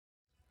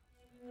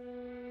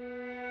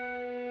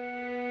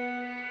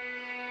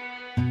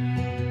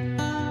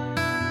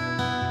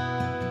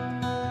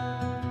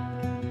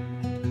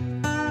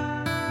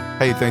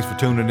Hey, thanks for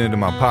tuning into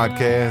my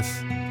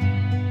podcast.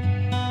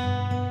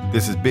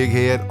 This is Big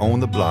Head on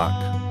the Block,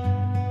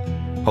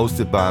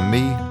 hosted by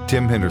me,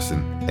 Tim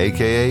Henderson,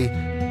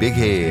 aka Big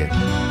Head.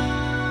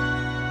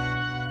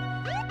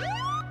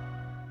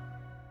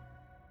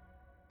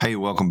 Hey,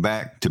 welcome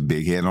back to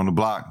Big Head on the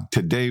Block.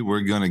 Today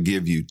we're going to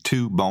give you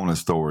two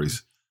bonus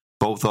stories.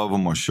 Both of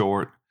them are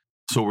short,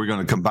 so we're going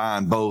to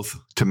combine both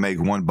to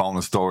make one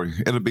bonus story.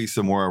 It'll be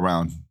somewhere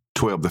around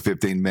 12 to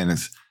 15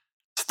 minutes.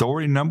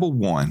 Story number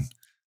one.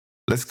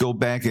 Let's go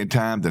back in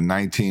time to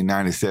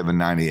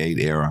 1997-98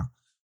 era.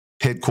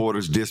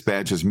 Headquarters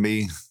dispatches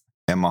me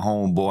and my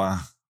homeboy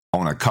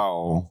on a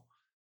call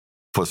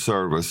for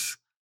service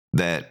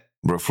that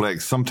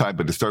reflects some type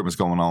of disturbance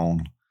going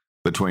on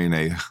between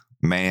a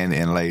man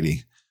and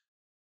lady.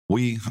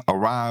 We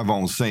arrive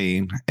on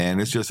scene,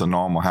 and it's just a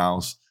normal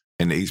house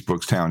in the East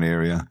Brookstown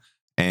area.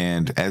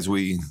 And as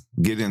we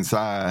get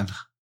inside,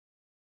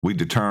 we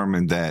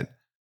determine that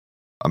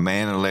a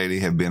man and a lady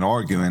have been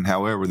arguing.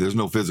 However, there's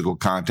no physical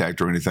contact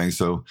or anything,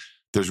 so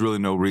there's really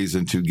no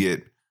reason to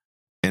get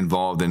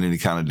involved in any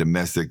kind of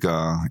domestic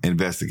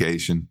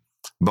investigation.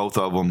 Both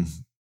of them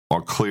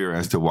are clear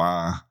as to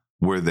why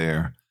we're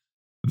there.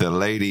 The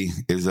lady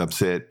is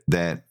upset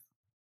that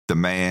the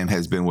man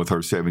has been with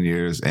her 7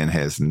 years and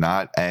has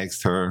not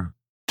asked her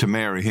to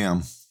marry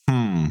him.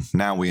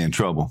 Now we're in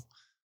trouble.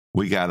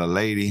 We got a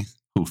lady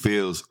who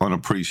feels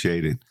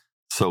unappreciated.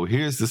 So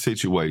here's the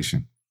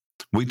situation.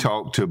 We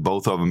talked to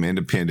both of them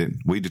independent.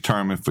 We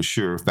determined for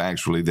sure,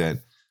 factually, that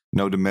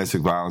no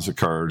domestic violence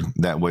occurred.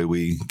 That way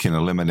we can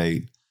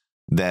eliminate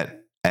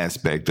that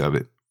aspect of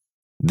it.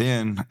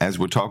 Then, as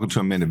we're talking to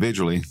them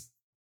individually,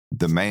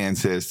 the man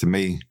says to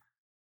me,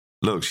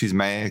 look, she's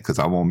mad because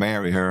I won't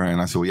marry her. And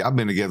I said, well, y'all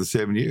been together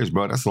 7 years,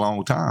 bro. That's a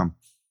long time.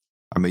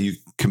 I mean, you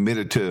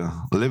committed to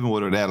living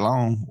with her that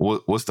long.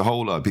 What's the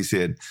hold up? He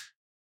said,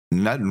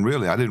 nothing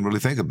really. I didn't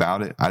really think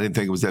about it. I didn't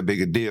think it was that big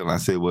a deal. I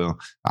said, well,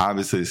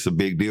 obviously it's a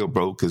big deal,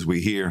 bro, because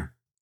we here.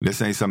 This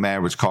ain't some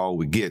average call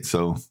we get,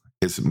 so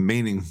it's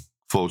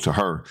meaningful to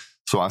her.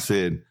 So I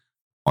said,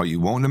 are you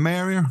wanting to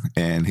marry her?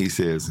 And he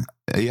says,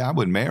 yeah, I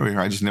would marry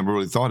her. I just never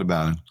really thought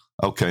about it.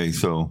 Okay,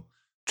 so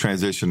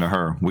transition to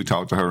her. We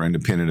talked to her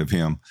independent of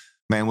him.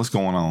 Man, what's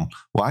going on?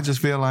 Well, I just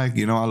feel like,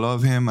 I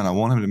love him and I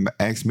want him to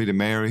ask me to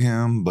marry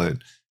him, but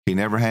he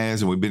never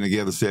has, and we've been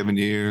together 7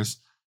 years.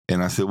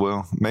 And I said,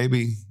 well,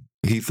 maybe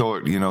he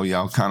thought,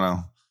 y'all kind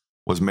of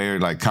was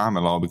married like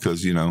common law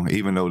because,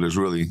 even though there's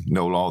really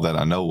no law that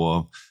I know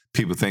of,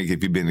 people think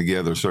if you've been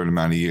together a certain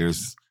amount of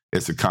years,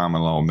 it's a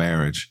common law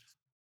marriage.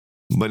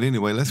 But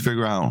anyway, let's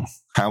figure out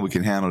how we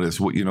can handle this.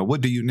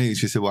 What do you need?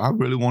 She said, well, I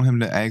really want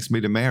him to ask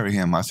me to marry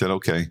him. I said,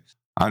 okay,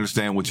 I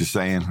understand what you're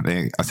saying.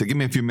 And I said, give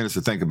me a few minutes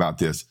to think about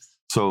this.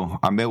 So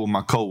I met with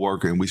my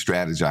coworker and we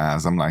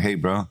strategized. I'm like, hey,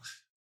 bro,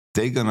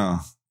 they're going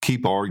to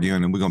keep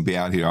arguing and we're going to be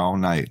out here all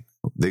night.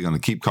 They're going to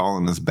keep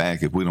calling us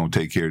back if we don't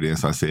take care of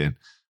this. I said,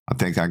 I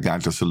think I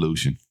got the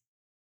solution.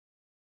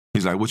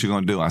 He's like, what you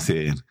going to do? I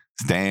said,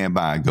 stand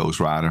by, Ghost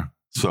Rider.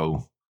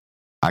 So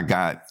I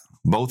got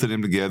both of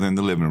them together in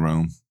the living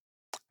room.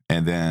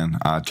 And then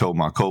I told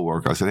my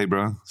coworker, I said, hey,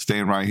 bro,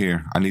 stand right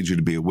here. I need you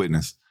to be a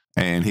witness.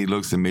 And he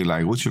looks at me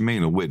like, what you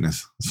mean a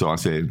witness? So I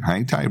said,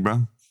 hang tight,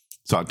 bro.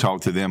 So I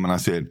talked to them and I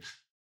said,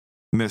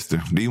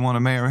 mister, do you want to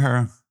marry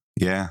her?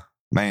 Yeah.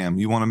 Ma'am,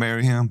 you want to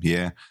marry him?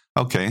 Yeah.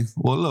 Okay.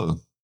 Well, look.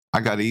 I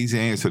got an easy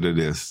answer to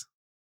this.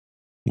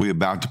 We're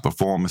about to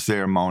perform a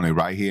ceremony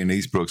right here in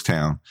East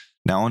Brookstown.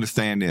 Now,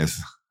 understand this.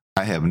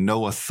 I have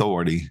no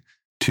authority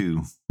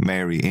to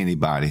marry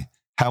anybody.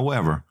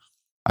 However,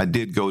 I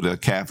did go to a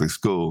Catholic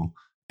school,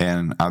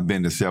 and I've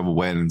been to several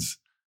weddings.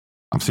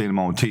 I've seen them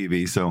on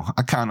TV, so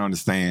I kind of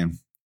understand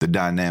the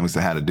dynamics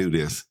of how to do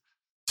this.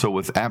 So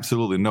with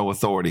absolutely no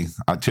authority,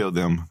 I tell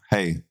them,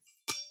 hey,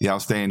 y'all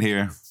stand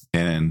here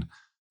and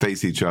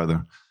face each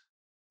other.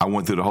 I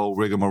went through the whole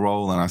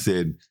rigmarole, and I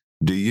said,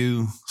 do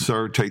you,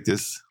 sir, take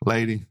this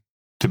lady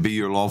to be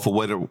your lawful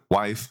wedded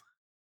wife?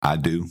 I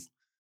do.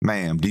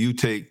 Ma'am, do you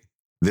take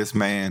this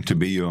man to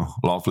be your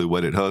lawfully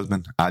wedded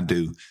husband? I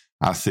do.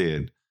 I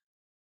said,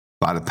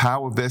 by the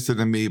power vested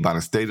in me by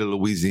the state of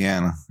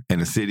Louisiana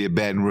and the city of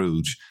Baton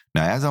Rouge.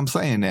 Now, as I'm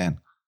saying that,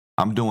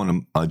 I'm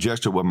doing a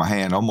gesture with my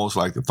hand, almost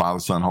like the Father,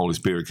 Son, Holy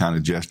Spirit kind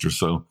of gesture.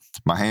 So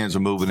my hands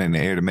are moving in the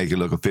air to make it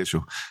look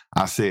official.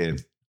 I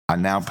said, I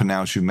now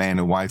pronounce you man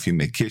and wife. You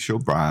may kiss your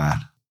bride.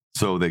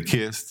 So they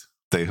kissed.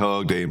 They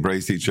hugged, they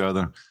embraced each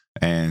other,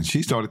 and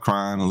she started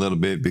crying a little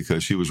bit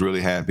because she was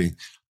really happy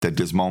that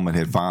this moment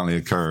had finally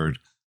occurred.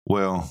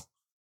 Well,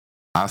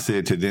 I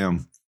said to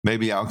them,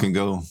 maybe y'all can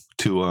go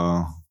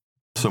to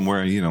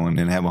somewhere,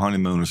 and have a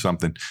honeymoon or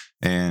something.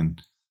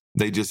 And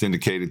they just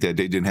indicated that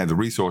they didn't have the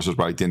resources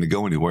right then to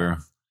go anywhere.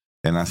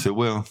 And I said,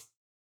 well,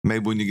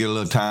 maybe when you get a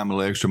little time, a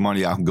little extra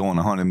money, I can go on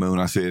a honeymoon.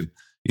 I said,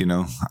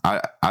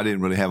 I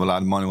didn't really have a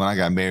lot of money when I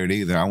got married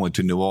either. I went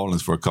to New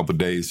Orleans for a couple of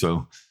days,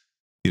 so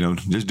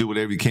just do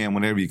whatever you can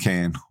whenever you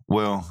can.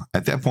 Well,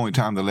 at that point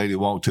in time, the lady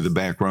walked to the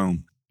back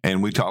room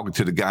and we talking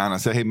to the guy and I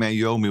said, hey, man,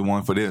 you owe me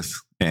one for this.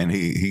 And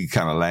he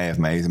kind of laughed,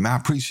 man. He said, man, I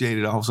appreciate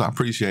it, officer. I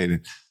appreciate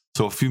it.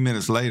 So a few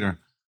minutes later,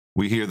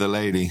 we hear the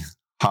lady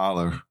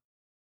holler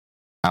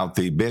out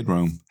the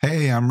bedroom,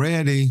 "Hey, I'm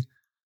ready."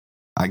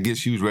 I guess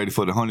she was ready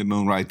for the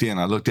honeymoon right then.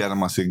 I looked at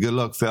him. I said, "Good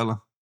luck,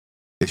 fella.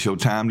 It's your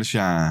time to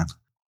shine."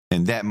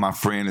 And that, my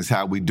friend, is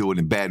how we do it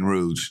in Baton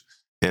Rouge,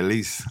 at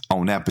least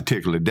on that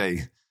particular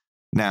day.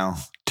 Now,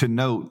 to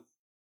note,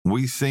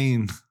 we've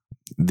seen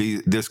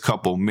this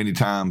couple many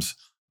times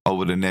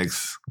over the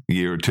next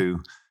year or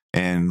two,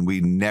 and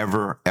we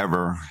never,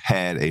 ever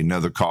had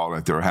another call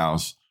at their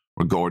house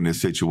regarding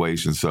this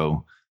situation.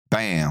 So,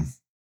 bam,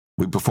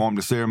 we performed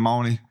the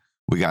ceremony.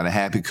 We got a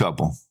happy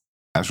couple.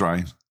 That's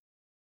right.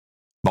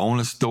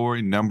 Bonus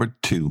story number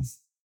 2,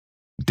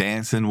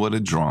 dancing with a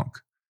drunk.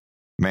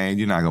 Man,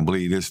 you're not going to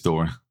believe this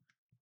story.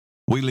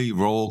 We leave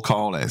roll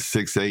call at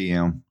 6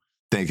 a.m.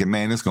 thinking,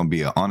 man, it's going to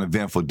be an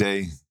uneventful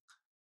day.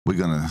 We're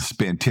going to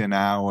spend 10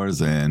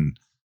 hours and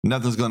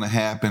nothing's going to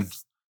happen.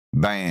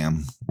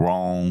 Bam,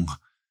 wrong.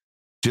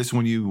 Just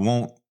when you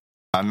want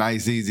a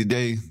nice, easy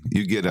day,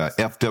 you get a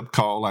effed up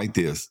call like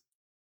this.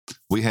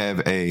 We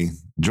have a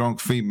drunk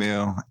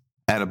female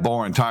at a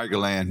bar in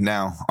Tigerland.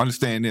 Now,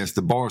 understand this,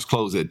 the bars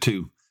close at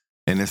 2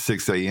 and it's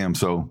 6 a.m.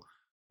 So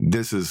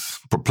this is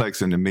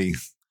perplexing to me.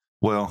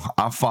 Well,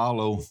 I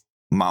follow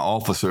my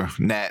officer,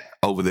 Nat,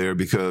 over there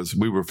because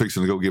we were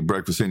fixing to go get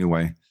breakfast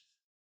anyway.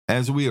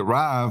 As we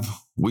arrive,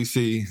 we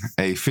see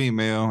a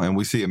female and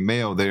we see a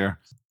male there.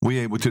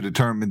 We're able to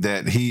determine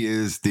that he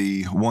is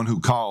the one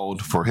who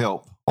called for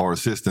help or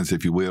assistance,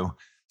 if you will.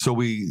 So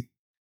we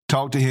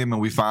talk to him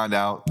and we find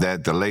out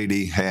that the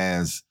lady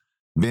has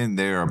been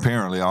there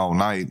apparently all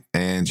night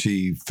and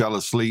she fell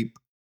asleep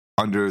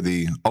under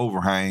the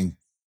overhang.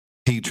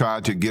 He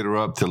tried to get her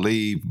up to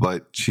leave,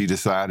 but she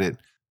decided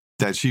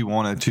that she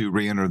wanted to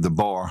re-enter the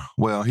bar.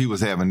 Well, he was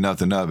having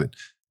nothing of it.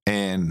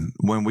 And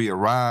when we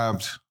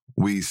arrived,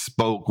 we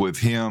spoke with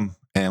him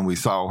and we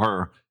saw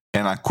her.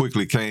 And I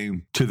quickly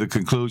came to the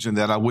conclusion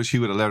that I wish he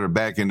would have let her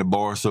back in the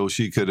bar so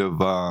she could have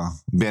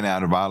been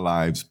out of our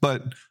lives.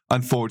 But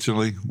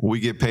unfortunately, we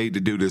get paid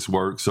to do this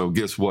work. So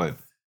guess what?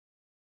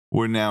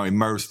 We're now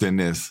immersed in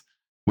this.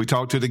 We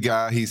talked to the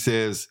guy. He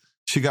says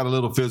she got a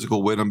little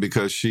physical with him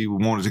because she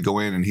wanted to go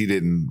in and he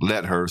didn't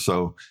let her.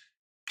 So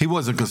he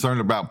wasn't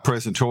concerned about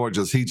pressing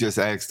charges. He just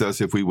asked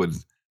us if we would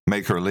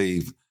make her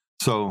leave.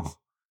 So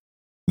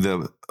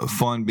the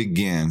fun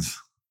begins.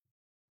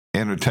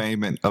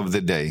 Entertainment of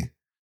the day.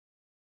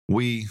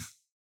 We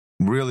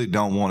really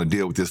don't want to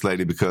deal with this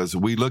lady because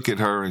we look at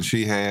her and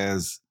she's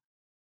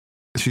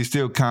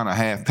still kind of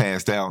half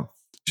passed out.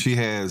 She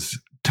has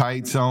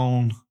tights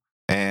on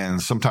and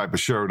some type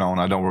of shirt on.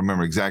 I don't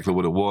remember exactly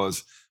what it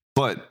was,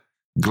 but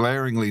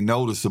glaringly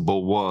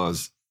noticeable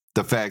was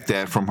the fact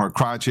that from her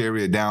crotch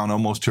area down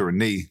almost to her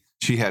knee,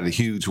 she had a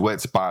huge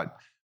wet spot,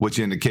 which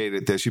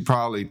indicated that she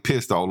probably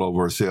pissed all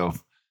over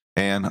herself.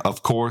 And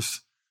of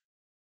course,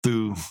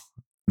 through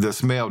the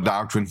smell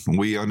doctrine,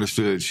 we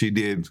understood she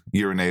did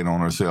urinate on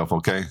herself,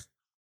 okay?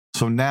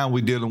 So now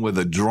we're dealing with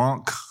a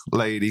drunk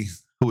lady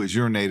who is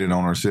urinated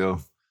on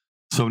herself.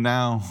 So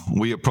now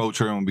we approach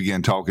her and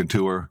begin talking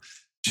to her.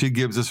 She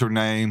gives us her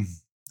name,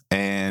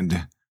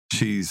 and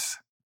she's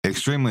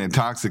extremely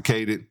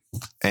intoxicated.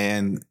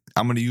 And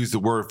I'm going to use the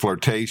word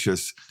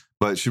flirtatious,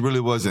 but she really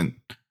wasn't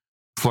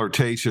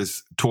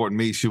flirtatious toward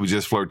me. She was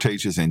just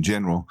flirtatious in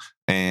general.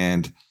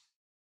 And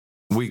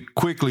we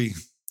quickly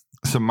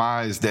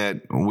surmised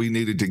that we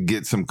needed to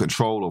get some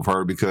control of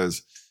her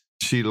because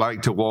she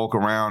liked to walk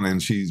around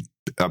and she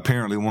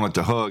apparently wanted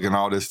to hug and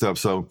all this stuff.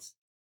 So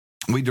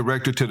we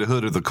direct her to the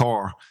hood of the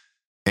car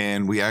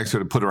and we asked her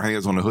to put her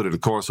hands on the hood of the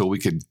car so we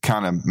could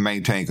kind of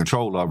maintain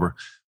control of her.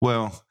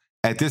 Well,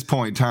 at this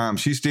point in time,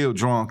 she's still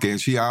drunk and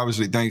she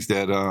obviously thinks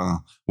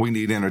that we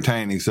need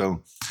entertaining.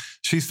 So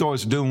she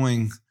starts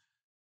doing,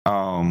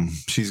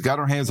 she's got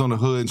her hands on the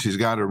hood, she's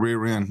got her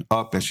rear end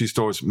up, and she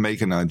starts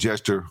making a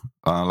gesture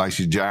like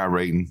she's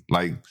gyrating,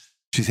 like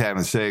she's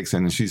having sex,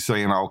 and she's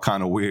saying all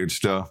kind of weird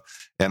stuff.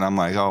 And I'm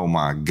like, oh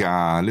my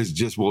God, this is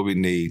just what we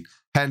need.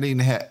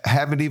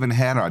 Haven't even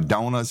had our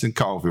donuts and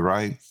coffee,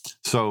 right?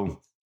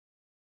 So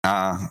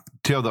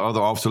tell the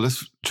other officer,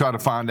 let's try to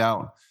find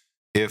out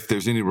if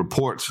there's any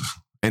reports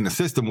in the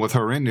system with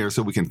her in there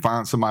so we can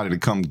find somebody to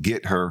come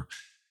get her.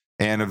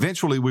 And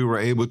eventually we were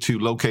able to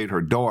locate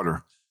her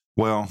daughter.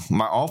 Well,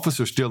 my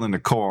officer's still in the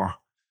car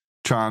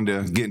trying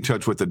to get in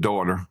touch with the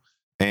daughter.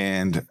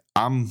 And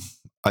I'm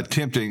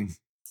attempting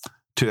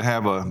to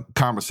have a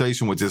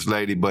conversation with this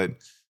lady, but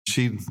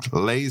she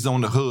lays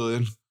on the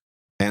hood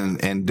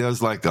and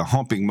does like a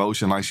humping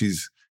motion like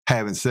she's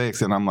having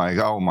sex. And I'm like,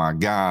 oh my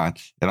God.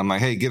 And I'm like,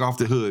 hey, get off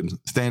the hood,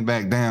 stand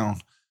back down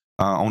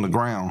on the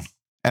ground.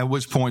 At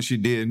which point she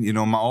did. You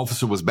know, my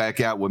officer was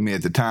back out with me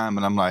at the time.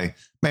 And I'm like,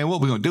 man, what are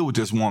we going to do with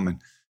this woman?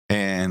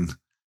 And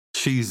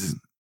she's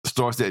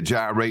starts that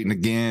gyrating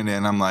again.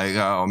 And I'm like,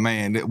 oh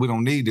man, we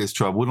don't need this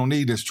trouble. We don't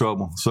need this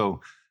trouble.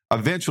 So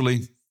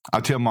eventually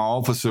I tell my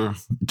officer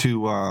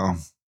to,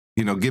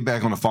 get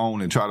back on the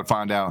phone and try to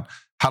find out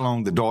how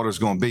long the daughter's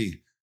going to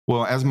be.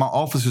 Well, as my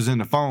officer's in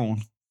the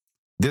phone,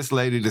 this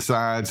lady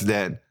decides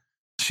that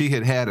she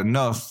had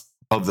enough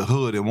of the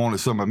hood and wanted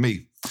some of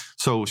me.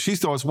 So she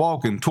starts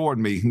walking toward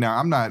me. Now,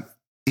 I'm not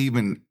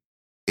even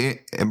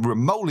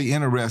remotely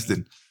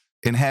interested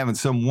in having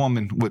some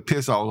woman with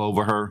piss all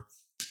over her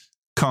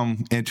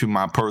come into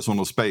my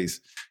personal space.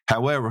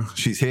 However,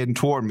 she's heading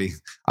toward me.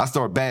 I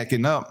start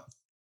backing up,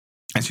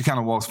 and she kind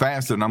of walks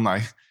faster, and I'm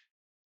like,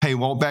 hey,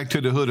 walk back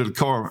to the hood of the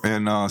car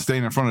and stay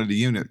in front of the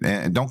unit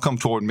and don't come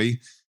toward me.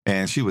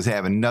 And she was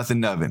having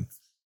nothing of it.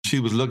 She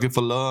was looking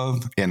for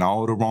love in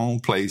all the wrong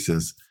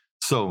places.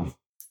 So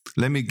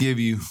let me give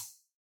you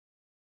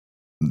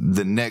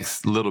the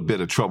next little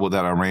bit of trouble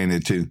that I ran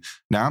into.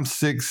 Now, I'm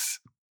 6'3",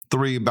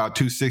 about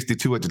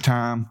 262 at the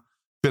time,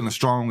 feeling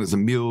strong as a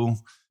mule,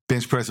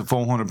 bench pressing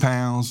 400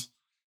 pounds.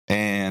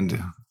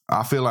 And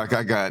I feel like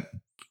I got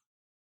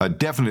a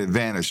definite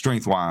advantage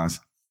strength-wise.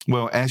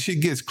 Well, as she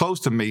gets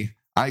close to me,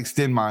 I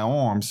extend my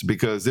arms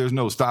because there's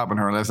no stopping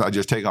her unless I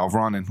just take off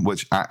running,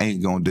 which I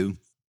ain't going to do.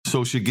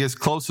 So she gets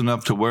close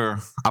enough to where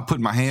I put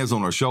my hands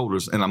on her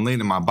shoulders and I'm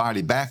leaning my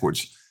body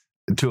backwards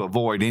to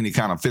avoid any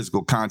kind of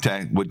physical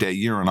contact with that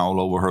urine all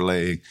over her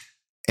leg.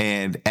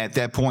 And at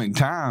that point in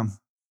time,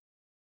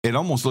 it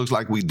almost looks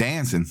like we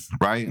dancing,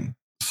 right?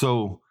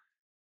 So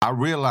I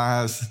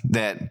realized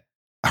that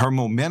her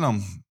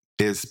momentum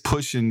is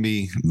pushing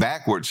me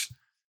backwards.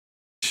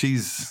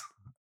 She's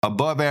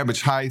above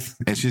average height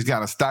and she's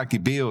got a stocky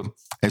build,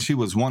 and she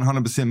was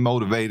 100%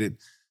 motivated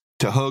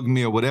to hug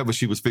me or whatever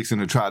she was fixing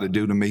to try to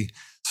do to me.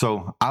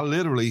 So I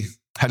literally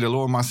had to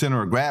lower my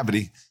center of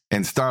gravity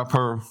and stop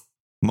her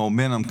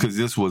momentum because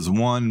this was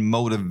one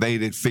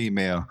motivated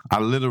female. I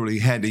literally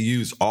had to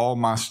use all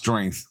my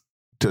strength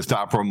to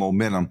stop her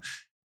momentum,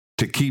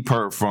 to keep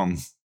her from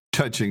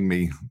touching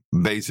me,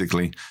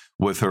 basically,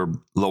 with her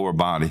lower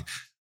body.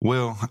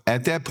 Well,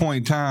 at that point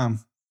in time,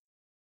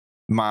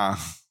 my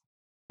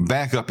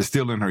backup is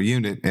still in her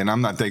unit, and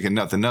I'm not thinking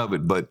nothing of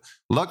it. But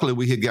luckily,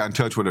 we had got in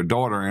touch with her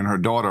daughter, and her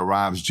daughter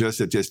arrives just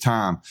at this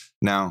time.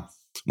 Now,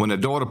 when the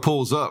daughter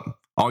pulls up,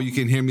 all you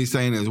can hear me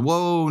saying is,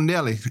 "Whoa,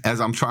 Nelly," as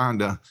I'm trying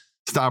to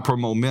stop her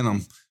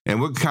momentum. And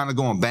we're kind of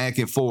going back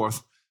and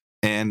forth.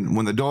 And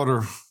when the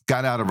daughter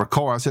got out of her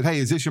car, I said, "Hey,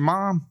 is this your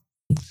mom?"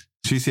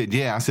 She said,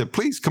 "Yeah." I said,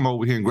 "Please come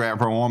over here and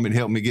grab her arm and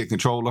help me get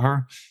control of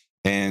her."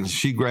 And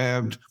she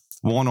grabbed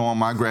one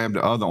arm, I grabbed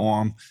the other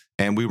arm,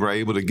 and we were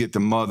able to get the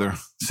mother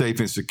safe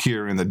and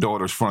secure in the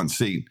daughter's front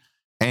seat.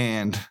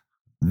 And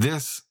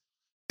this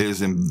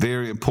is a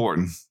very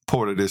important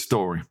part of this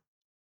story.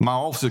 My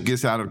officer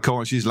gets out of the car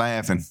and she's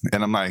laughing.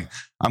 And I'm like,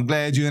 "I'm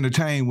glad you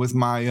entertained with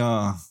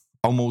my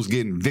almost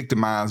getting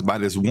victimized by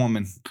this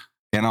woman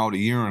and all the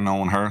urine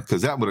on her,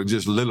 because that would have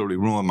just literally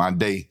ruined my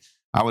day.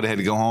 I would have had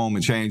to go home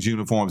and change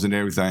uniforms and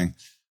everything."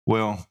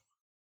 Well,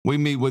 we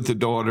meet with the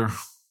daughter.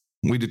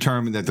 We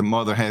determined that the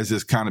mother has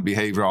this kind of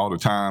behavior all the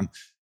time,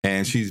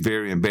 and she's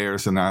very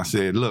embarrassed. And I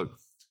said, "Look,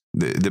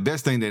 the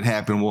best thing that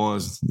happened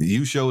was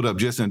you showed up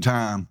just in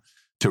time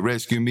to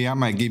rescue me. I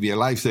might give you a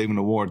life-saving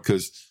award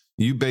because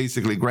you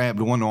basically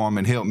grabbed one arm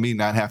and helped me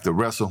not have to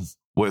wrestle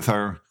with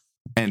her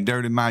and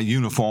dirty my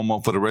uniform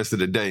up for the rest of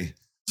the day."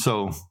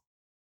 So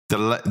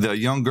the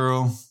young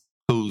girl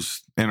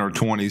who's in her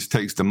 20s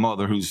takes the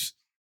mother who's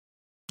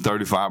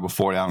 35 or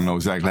 40. I don't know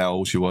exactly how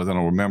old she was. I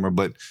don't remember,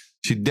 but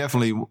she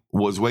definitely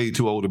was way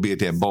too old to be at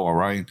that bar,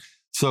 right?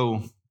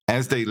 So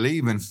as they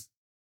leaving,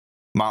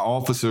 my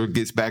officer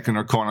gets back in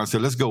her car and I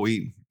said, "Let's go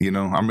eat.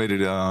 I'm ready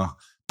to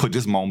put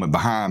this moment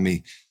behind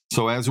me."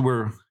 So as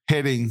we're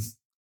heading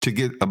to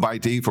get a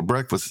bite to eat for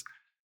breakfast,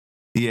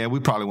 yeah, we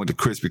probably went to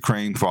Krispy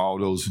Kreme for all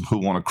those who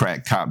want to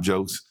crack cop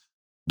jokes,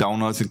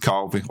 donuts and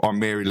coffee, or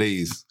Mary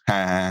Lee's,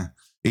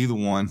 either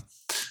one.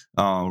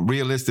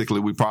 Realistically,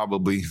 we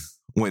probably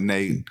went and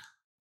ate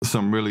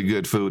some really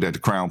good food at the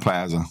Crown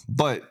Plaza.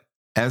 But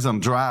as I'm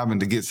driving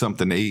to get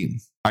something to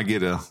eat, I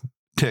get a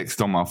text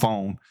on my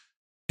phone,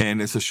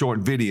 and it's a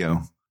short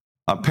video.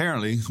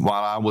 Apparently,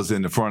 while I was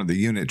in the front of the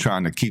unit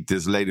trying to keep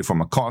this lady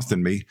from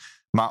accosting me,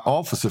 my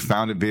officer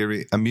found it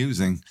very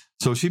amusing.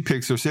 So she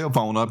picks her cell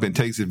phone up and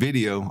takes a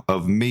video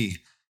of me,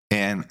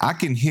 and I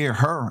can hear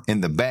her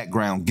in the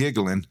background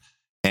giggling,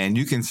 and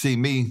you can see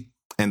me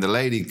and the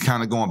lady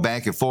kind of going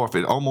back and forth.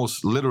 It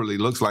almost literally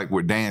looks like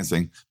we're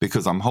dancing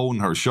because I'm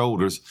holding her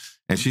shoulders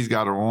and she's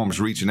got her arms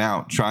reaching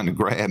out, trying to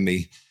grab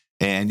me.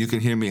 And you can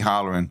hear me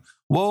hollering,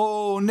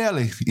 "Whoa,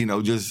 Nelly,"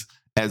 just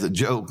as a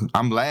joke.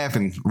 I'm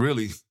laughing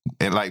really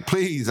and like,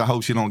 please, I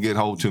hope she don't get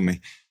hold to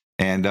me.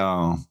 And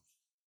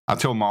I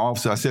told my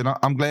officer, I said,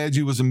 "I'm glad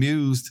you was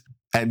amused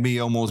at me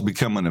almost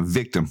becoming a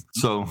victim."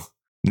 So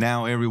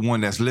now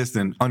everyone that's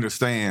listening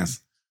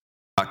understands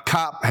a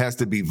cop has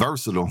to be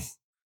versatile.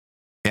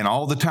 And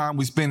all the time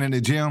we spent in the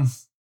gym,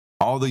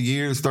 all the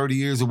years, 30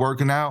 years of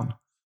working out,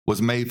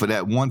 was made for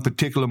that one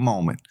particular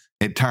moment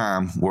in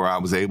time where I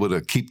was able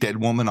to keep that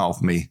woman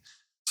off me.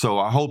 So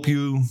I hope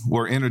you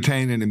were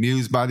entertained and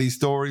amused by these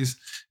stories.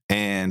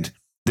 And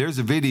there's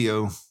a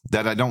video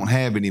that I don't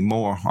have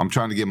anymore. I'm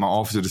trying to get my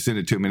officer to send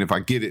it to me. And if I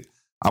get it,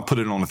 I'll put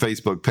it on the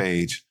Facebook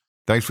page.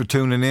 Thanks for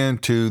tuning in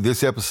to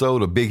this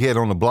episode of Big Head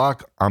on the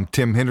Block. I'm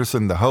Tim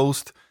Henderson, the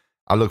host.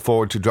 I look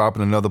forward to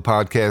dropping another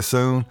podcast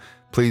soon.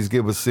 Please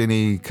give us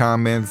any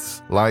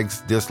comments,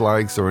 likes,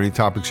 dislikes, or any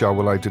topics y'all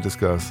would like to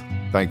discuss.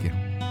 Thank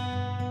you.